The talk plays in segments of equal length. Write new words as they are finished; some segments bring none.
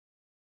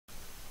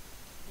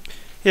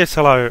Yes,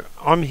 hello.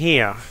 I'm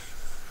here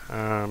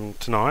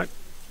tonight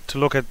to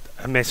look at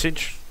a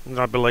message that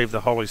I believe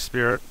the Holy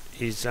Spirit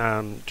is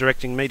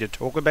directing me to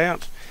talk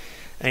about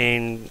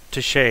and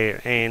to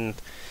share. And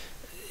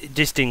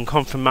just in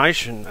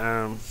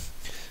confirmation,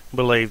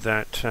 believe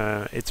that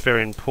it's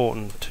very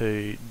important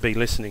to be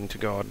listening to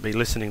God, be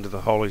listening to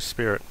the Holy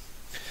Spirit,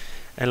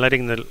 and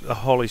letting the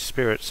Holy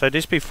Spirit. So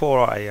just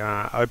before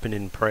I open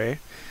in prayer,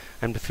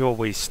 and before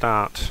we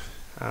start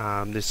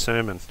this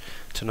sermon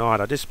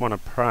tonight, I just want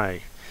to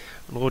pray.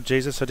 Lord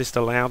Jesus, I just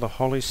allow the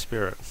Holy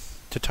Spirit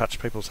to touch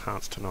people's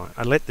hearts tonight.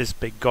 I let this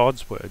be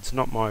God's words,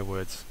 not my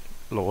words,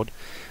 Lord.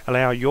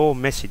 Allow your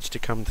message to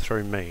come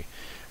through me.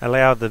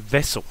 Allow the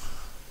vessel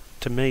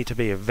to me to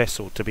be a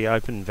vessel, to be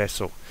open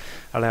vessel.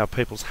 Allow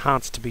people's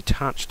hearts to be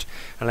touched.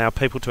 Allow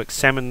people to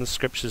examine the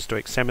scriptures, to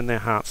examine their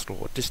hearts,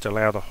 Lord. Just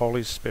allow the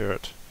Holy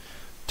Spirit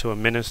to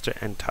minister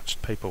and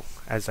touch people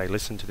as they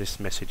listen to this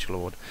message,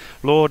 Lord.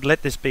 Lord,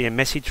 let this be a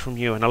message from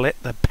you, and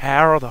let the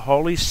power of the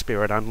Holy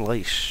Spirit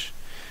unleash.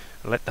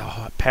 Let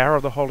the power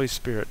of the Holy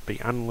Spirit be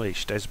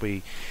unleashed as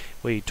we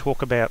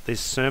talk about this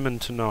sermon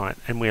tonight,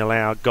 and we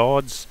allow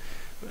God's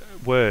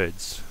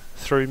words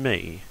through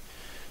me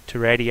to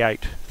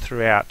radiate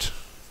throughout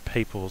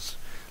people's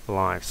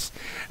lives.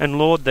 And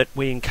Lord, that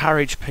we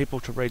encourage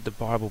people to read the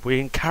Bible. We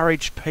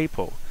encourage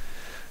people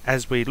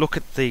as we look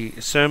at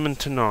the sermon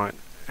tonight,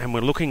 and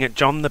we're looking at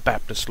John the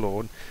Baptist,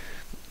 Lord,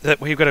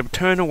 that we've got to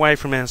turn away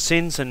from our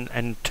sins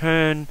and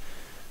turn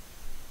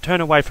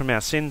away from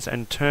our sins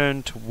and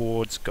turn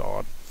towards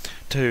God,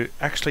 to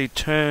actually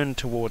turn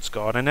towards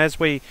God. And as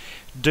we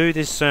do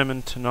this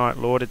sermon tonight,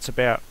 Lord, it's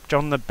about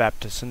John the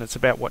Baptist, and it's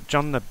about what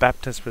John the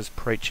Baptist was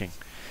preaching.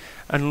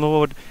 And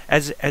Lord,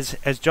 as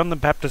John the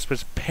Baptist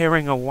was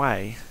preparing a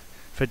way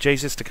for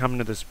Jesus to come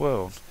into this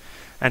world,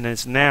 and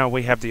as now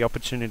we have the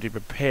opportunity to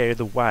prepare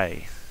the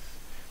way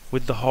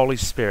with the Holy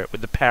Spirit,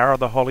 with the power of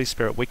the Holy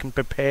Spirit, we can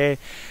prepare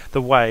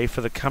the way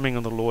for the coming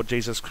of the Lord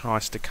Jesus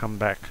Christ to come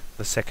back,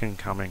 the second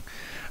coming.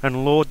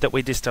 And Lord, that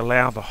we just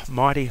allow the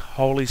mighty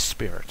Holy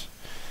Spirit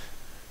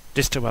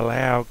just to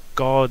allow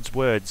God's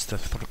words to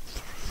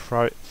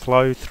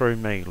flow through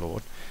me,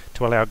 Lord.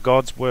 To allow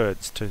God's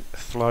words to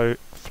flow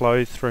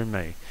through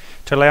me.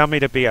 To allow me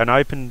to be an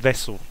open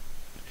vessel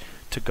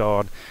to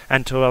God,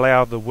 and to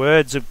allow the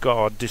words of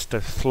God just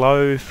to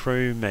flow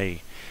through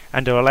me,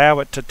 and to allow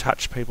it to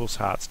touch people's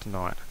hearts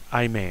tonight.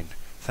 Amen.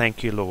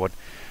 Thank you, Lord.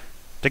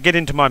 To get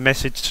into my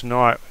message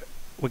tonight,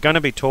 we're going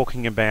to be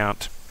talking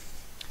about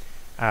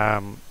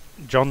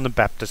John the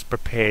Baptist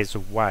prepares a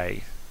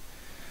way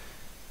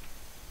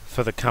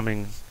for the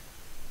coming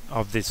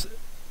of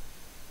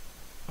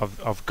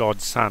of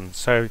God's Son.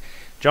 So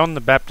John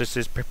the Baptist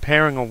is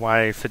preparing a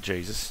way for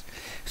Jesus.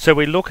 So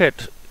we look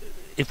at,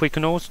 if we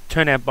can all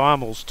turn our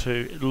Bibles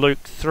to Luke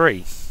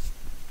 3.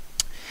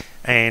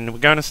 And we're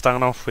going to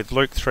start off with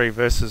Luke 3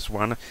 verses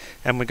 1,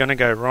 and we're going to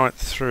go right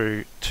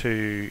through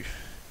to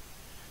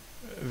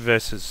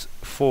verses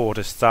 4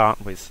 to start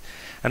with.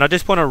 And I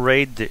just want to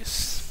read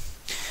this.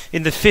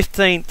 In the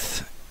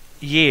 15th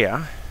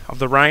year of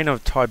the reign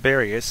of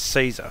Tiberius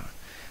Caesar,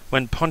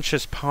 when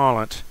Pontius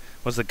Pilate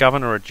was the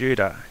governor of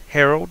Judah,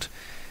 Herod,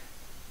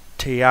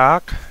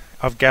 Tetrarch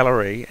of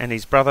Galilee, and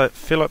his brother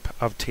Philip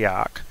of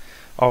Tetrarch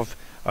of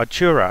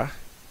Iturea,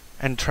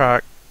 and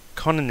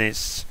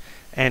Trachonitis,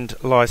 and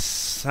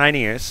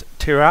Lysanias,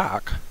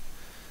 Tetrarch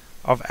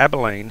of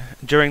Abilene,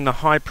 during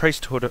the high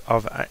priesthood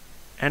of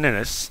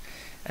Annas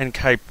and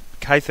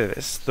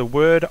Caiaphas, the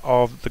word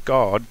of the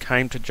God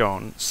came to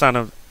John, son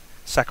of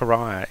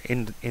Zechariah,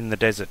 in the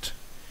desert.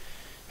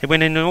 He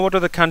went in all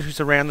the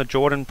countries around the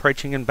Jordan,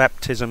 preaching and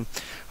baptism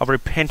of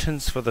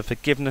repentance for the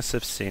forgiveness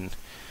of sin.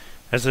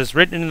 As is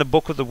written in the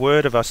book of the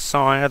word of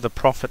Isaiah the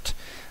prophet,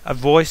 a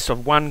voice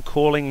of one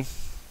calling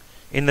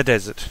in the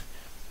desert,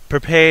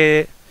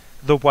 prepare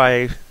the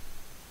way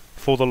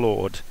for the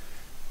Lord,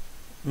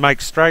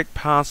 make straight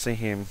paths for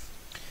him.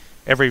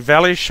 Every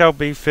valley shall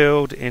be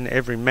filled, in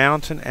every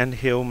mountain and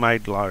hill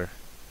made low.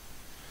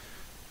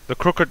 The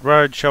crooked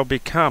road shall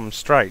become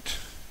straight,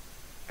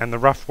 and the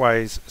rough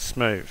ways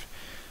smooth.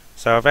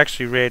 So I've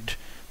actually read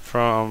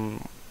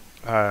from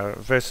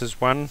verses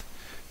 1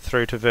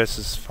 through to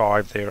verses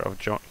 5 there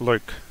of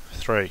Luke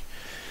 3.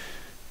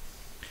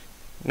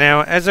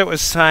 Now, as it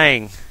was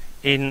saying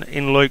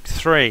in Luke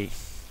 3,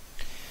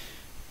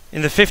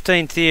 in the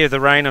 15th year of the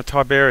reign of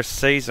Tiberius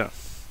Caesar,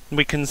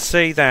 we can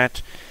see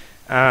that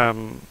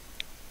in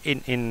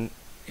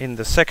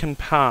the second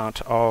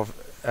part of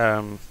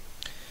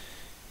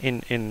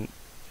in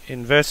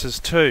verses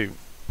 2,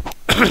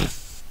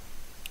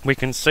 we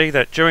can see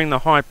that during the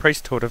high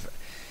priesthood of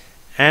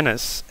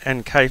Annas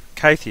and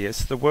Caiaphas,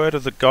 the word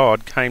of the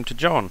God came to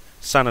John,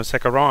 son of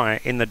Zechariah,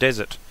 in the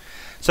desert.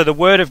 So the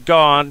word of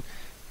God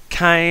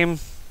came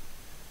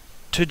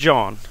to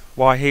John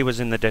while he was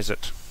in the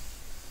desert.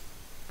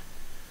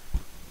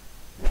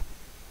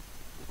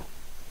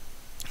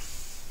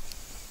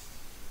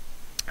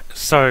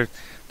 So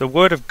the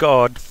word of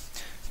God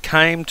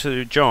came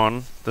to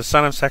John, the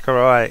son of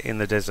Zechariah, in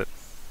the desert.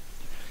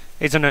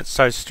 Isn't it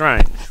so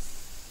strange?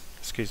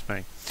 Excuse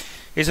me.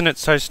 Isn't it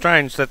so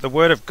strange that the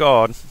Word of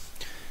God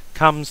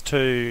comes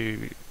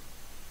to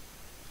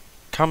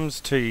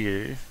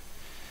you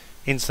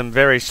in some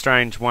very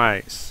strange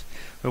ways?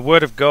 The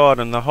Word of God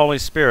and the Holy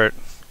Spirit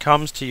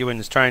comes to you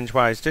in strange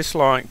ways, just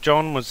like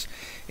John was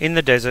in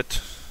the desert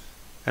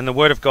and the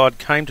Word of God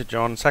came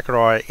to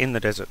Zechariah in the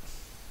desert.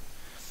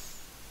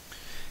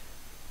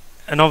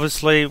 And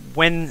obviously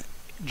when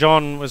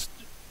John was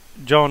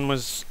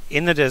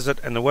in the desert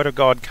and the Word of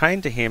God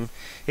came to him,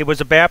 it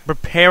was about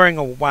preparing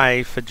a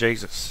way for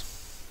Jesus.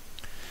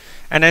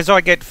 And as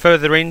I get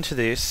further into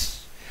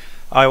this,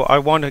 I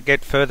want to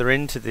get further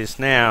into this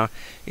now,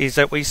 is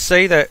that we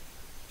see that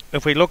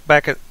if we look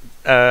back at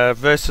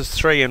verses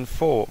 3 and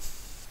 4,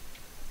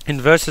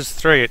 in verses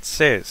 3 it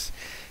says,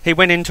 "He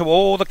went into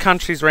all the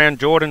countries round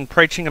Jordan,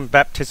 preaching and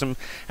baptism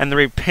and the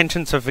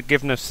repentance of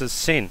forgiveness of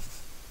sin."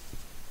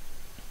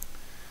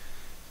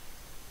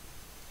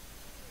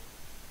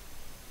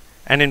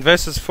 And in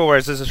verses 4,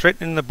 as is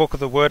written in the book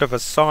of the word of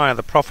Isaiah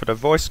the prophet, a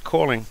voice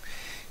calling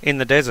in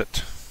the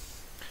desert,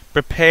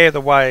 "Prepare the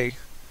way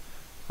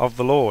of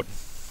the Lord."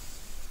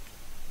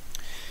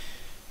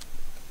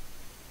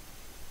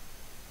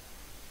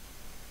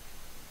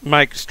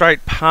 Make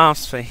straight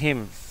paths for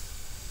him.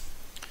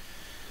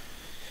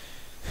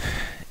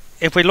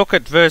 If we look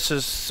at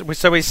verses,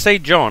 so we see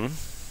John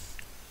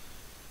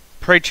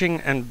preaching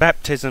and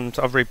baptisms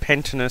of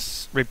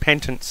repentance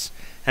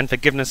and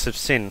forgiveness of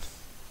sin.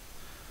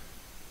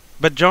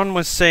 But John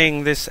was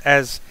seeing this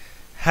as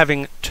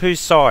having two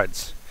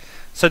sides.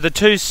 So the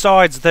two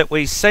sides that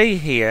we see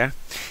here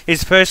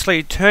is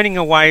firstly turning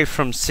away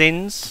from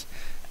sins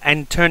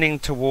and turning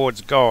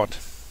towards God.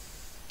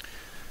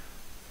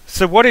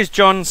 So what is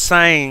John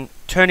saying,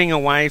 turning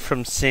away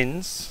from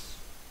sins?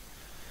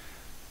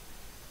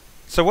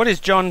 So what is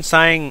John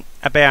saying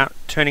about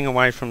turning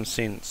away from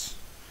sins?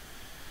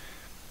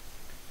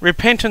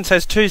 Repentance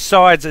has two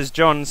sides, as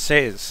John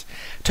says.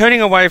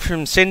 Turning away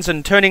from sins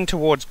and turning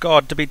towards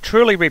God. To be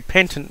truly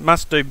repentant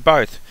must do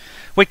both.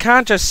 We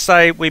can't just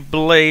say we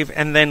believe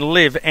and then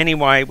live any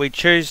way we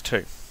choose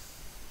to.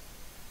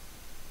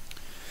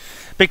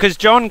 Because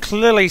John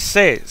clearly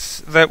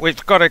says that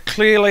we've got to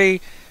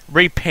clearly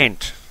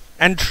repent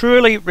and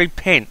truly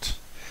repent.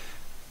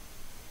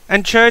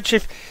 And church,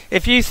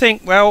 if you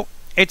think, well,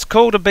 it's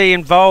cool to be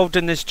involved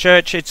in this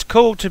church, it's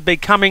cool to be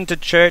coming to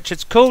church,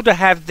 it's cool to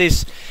have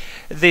this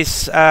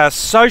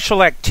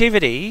social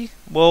activity,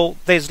 well,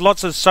 there's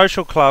lots of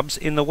social clubs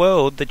in the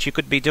world that you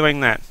could be doing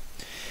that.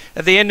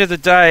 At the end of the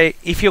day,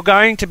 if you're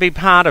going to be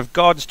part of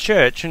God's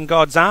church and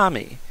God's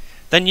army,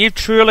 then you've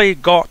truly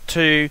got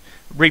to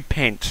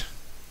repent.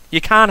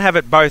 You can't have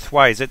it both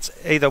ways. It's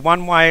either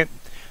one way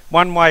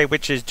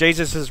which is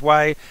Jesus'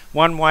 way,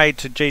 one way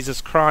to Jesus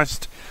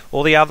Christ,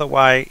 or the other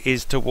way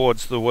is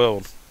towards the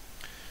world.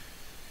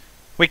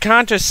 We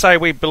can't just say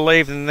we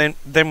believe and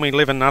then we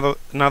live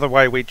another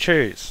way we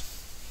choose.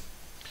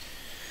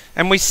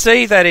 And we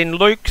see that in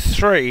Luke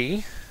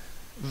 3,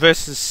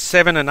 verses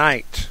 7 and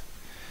 8.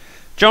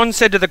 John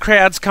said to the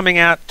crowds coming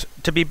out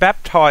to be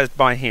baptized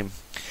by him,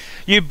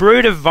 "You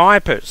brood of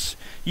vipers,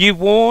 who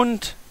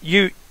warned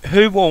you?"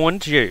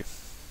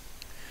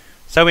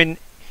 So in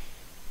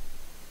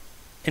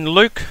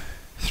Luke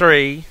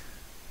 3,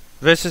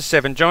 verses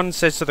 7, John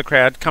says to the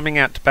crowd coming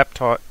out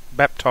to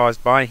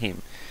baptized by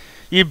him,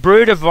 "You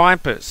brood of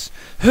vipers,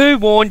 who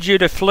warned you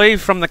to flee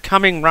from the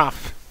coming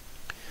wrath?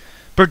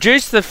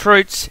 Produce the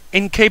fruits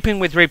in keeping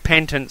with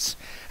repentance,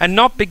 and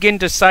not begin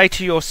to say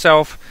to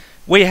yourself,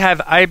 'We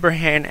have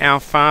Abraham our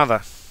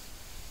father.'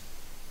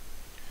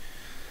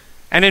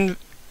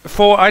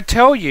 For I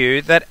tell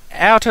you that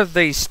out of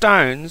these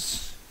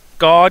stones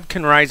God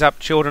can raise up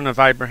children of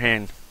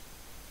Abraham."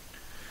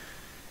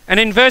 And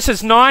in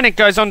verses 9 it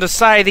goes on to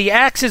say, "The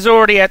axe is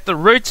already at the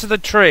roots of the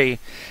tree,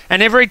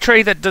 and every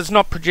tree that does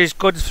not produce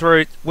good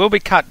fruit will be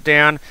cut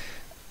down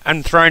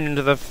and thrown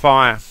into the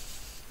fire."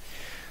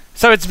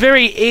 So it's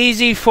very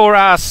easy for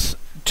us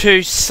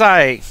to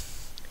say,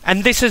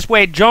 and this is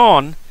where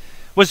John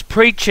was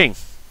preaching,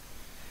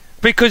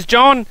 because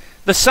John,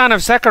 the son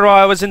of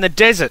Zechariah, was in the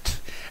desert,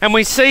 and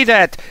we see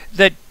that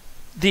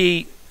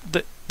the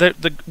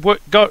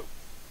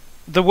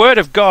word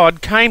of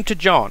God came to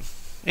John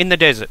in the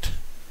desert.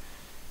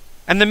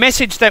 And the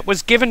message that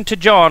was given to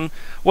John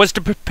was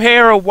to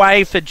prepare a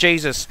way for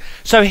Jesus.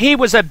 So he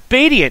was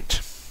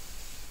obedient.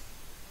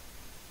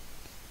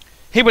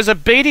 He was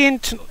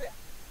obedient,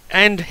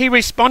 and he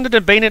responded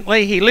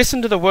obediently. He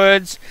listened to the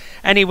words,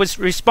 and he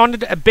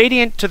responded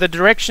obedient to the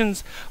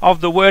directions of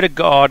the Word of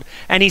God,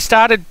 and he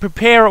started to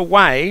prepare a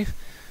way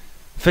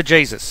for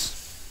Jesus.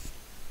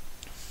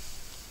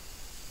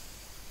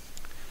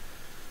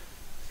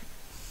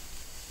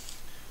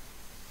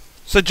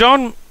 So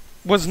John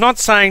was not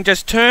saying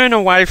just turn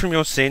away from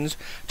your sins.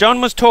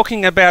 John was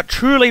talking about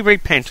truly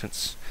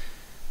repentance.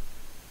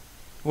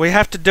 We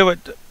have to do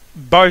it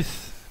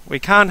both. We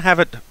can't have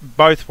it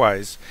both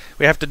ways.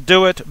 We have to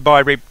do it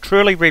by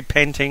truly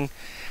repenting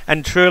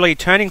and truly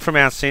turning from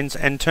our sins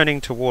and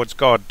turning towards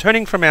God.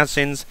 Turning from our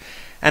sins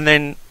and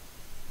then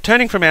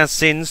turning from our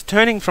sins,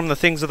 turning from the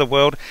things of the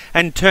world,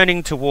 and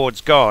turning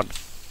towards God.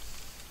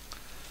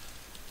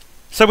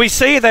 So we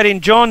see that in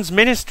John's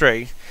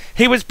ministry,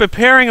 he was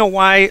preparing a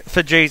way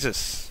for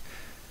Jesus.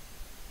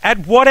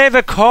 At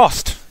whatever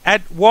cost.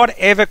 At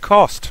whatever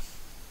cost.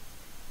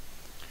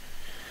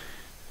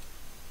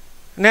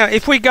 Now,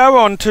 if we go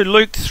on to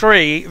Luke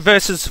 3,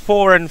 verses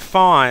 4 and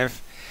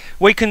 5,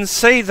 we can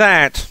see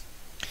that,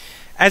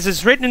 as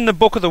is written in the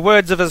book of the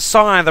words of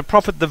Isaiah the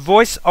prophet, the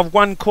voice of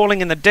one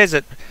calling in the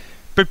desert,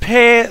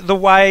 prepare the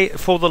way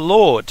for the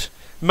Lord,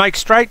 make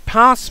straight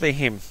paths for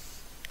him.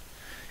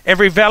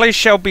 Every valley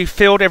shall be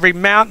filled, every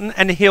mountain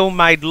and hill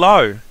made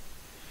low.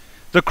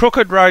 The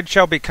crooked road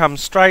shall become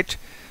straight,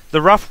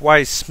 the rough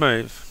way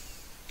smooth.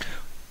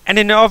 And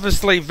in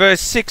obviously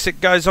verse 6 it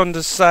goes on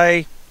to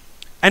say,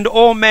 and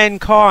all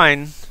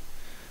mankind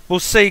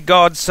will see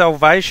God's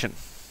salvation.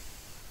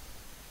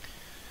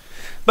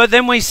 But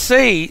then we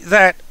see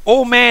that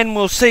all men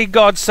will see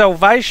God's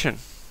salvation.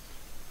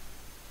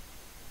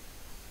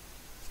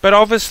 But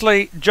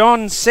obviously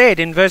John said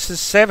in verses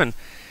 7,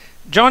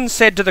 John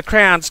said to the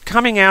crowds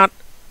coming out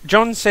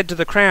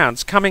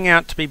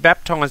to be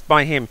baptized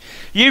by him,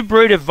 you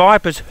brood of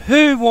vipers,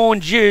 who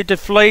warned you to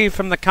flee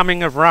from the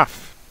coming of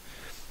wrath?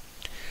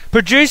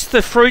 Produce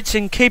the fruits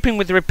in keeping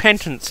with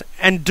repentance,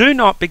 and do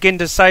not begin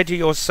to say to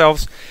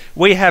yourselves,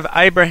 we have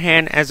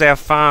Abraham as our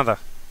father.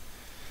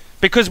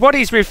 Because what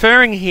he's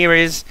referring here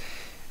is,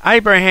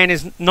 Abraham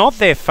is not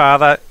their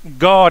father,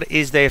 God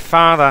is their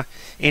father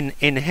in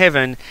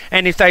heaven.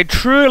 And if they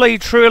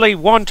truly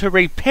want to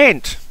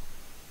repent,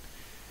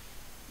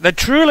 they're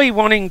truly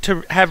wanting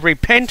to have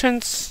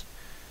repentance,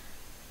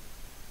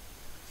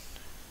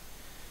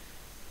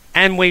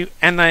 and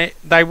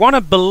they want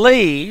to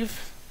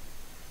believe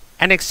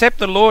and accept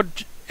the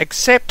Lord,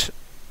 accept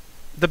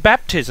the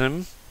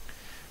baptism.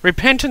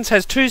 Repentance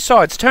has two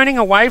sides, turning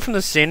away from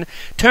the sin,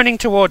 turning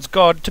towards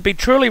God. To be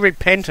truly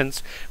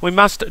repentance, we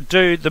must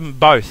do them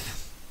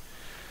both.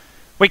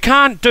 We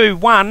can't do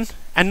one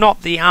and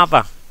not the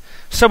other.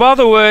 So in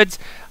other words,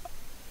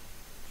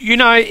 you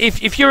know,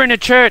 if you're in a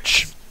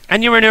church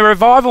and you're in a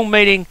revival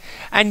meeting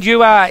and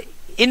you are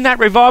in that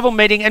revival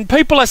meeting and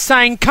people are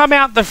saying, come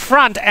out the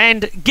front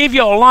and give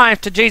your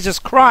life to Jesus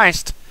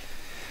Christ,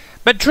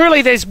 but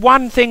truly there's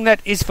one thing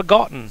that is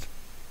forgotten.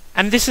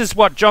 And this is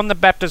what John the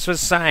Baptist was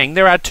saying.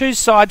 There are two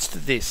sides to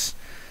this.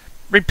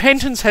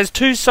 Repentance has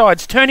two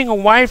sides, turning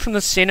away from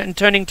the sin and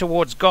turning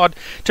towards God.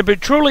 To be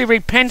truly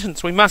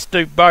repentance, we must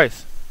do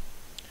both.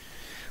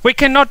 We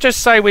cannot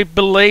just say we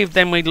believe,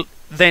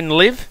 then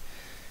live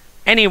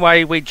any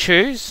way we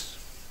choose.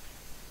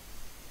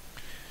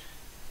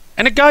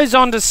 And it goes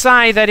on to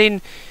say that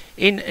in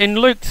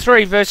Luke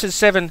 3 verses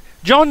 7,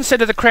 John said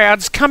to the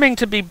crowds coming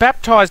to be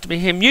baptized by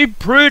him, you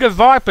brood of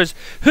vipers,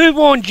 who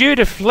warned you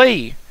to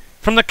flee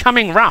from the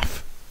coming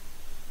wrath?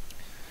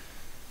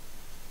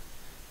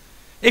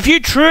 If you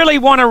truly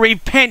want to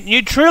repent,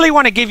 you truly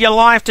want to give your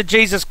life to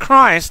Jesus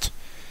Christ,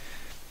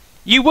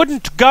 you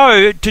wouldn't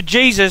go to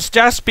Jesus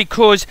just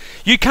because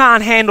you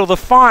can't handle the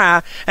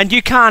fire and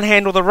you can't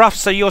handle the rough.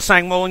 So you're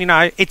saying, well, you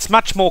know, it's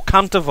much more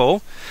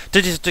comfortable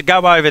to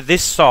go over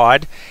this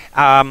side.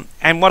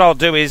 And what I'll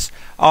do is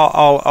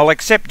I'll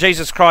accept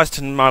Jesus Christ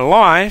in my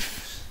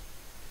life,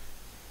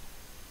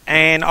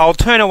 and I'll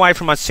turn away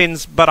from my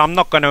sins. But I'm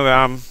not going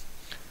to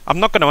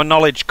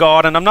acknowledge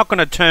God, and I'm not going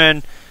to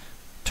turn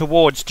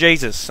towards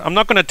Jesus. I'm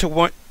not going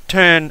to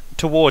turn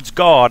towards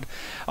God.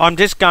 I'm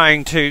just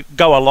going to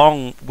go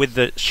along with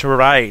the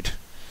charade.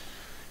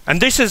 And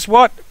this is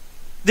what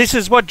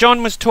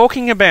John was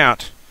talking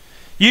about.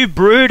 You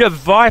brood of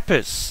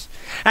vipers.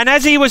 And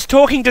as he was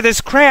talking to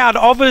this crowd,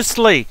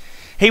 obviously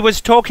he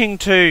was talking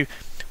to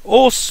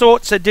all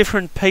sorts of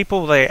different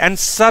people there. And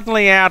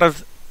suddenly out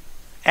of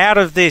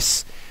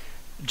this,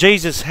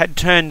 Jesus had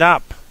turned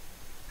up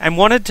and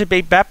wanted to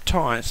be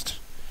baptized.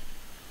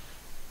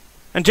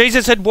 And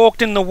Jesus had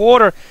walked in the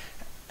water.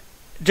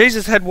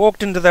 Jesus had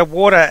walked into the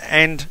water,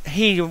 and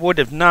he would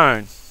have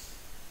known.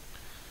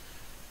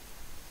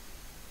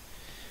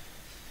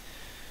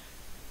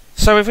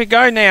 So if we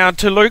go now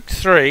to Luke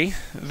 3,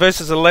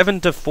 verses 11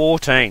 to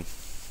 14.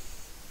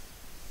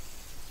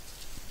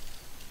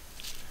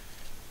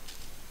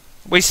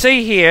 We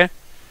see here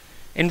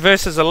in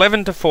verses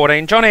 11 to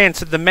 14, John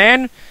answered, the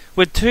man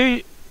with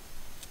 11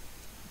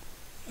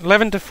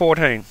 to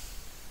 14.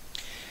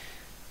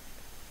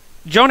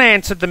 John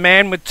answered the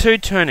man with 2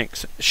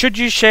 tunics, should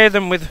you share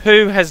them with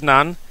who has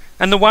none?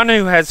 And the one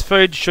who has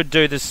food should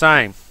do the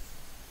same.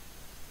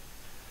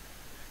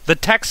 The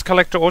tax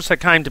collector also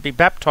came to be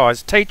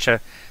baptized.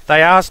 Teacher,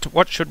 they asked,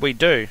 what should we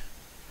do?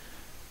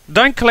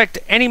 Don't collect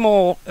any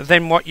more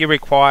than what you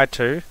require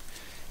to.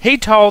 He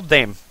told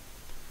them.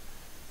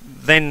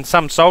 Then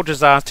some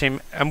soldiers asked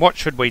him, and what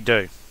should we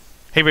do?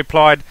 He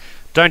replied,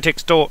 don't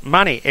extort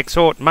money,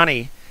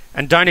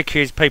 and don't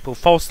accuse people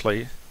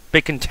falsely. Be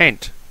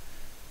content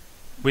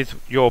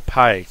with your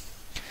pay.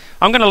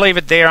 I'm going to leave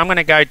it there. I'm going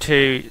to go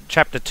to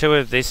chapter 2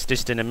 of this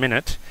just in a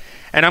minute,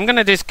 And I'm going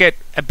to just get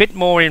a bit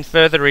more in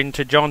further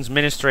into John's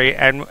ministry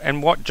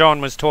and what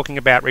John was talking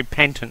about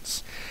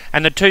repentance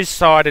and the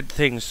two-sided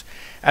things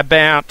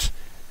about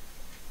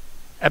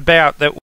that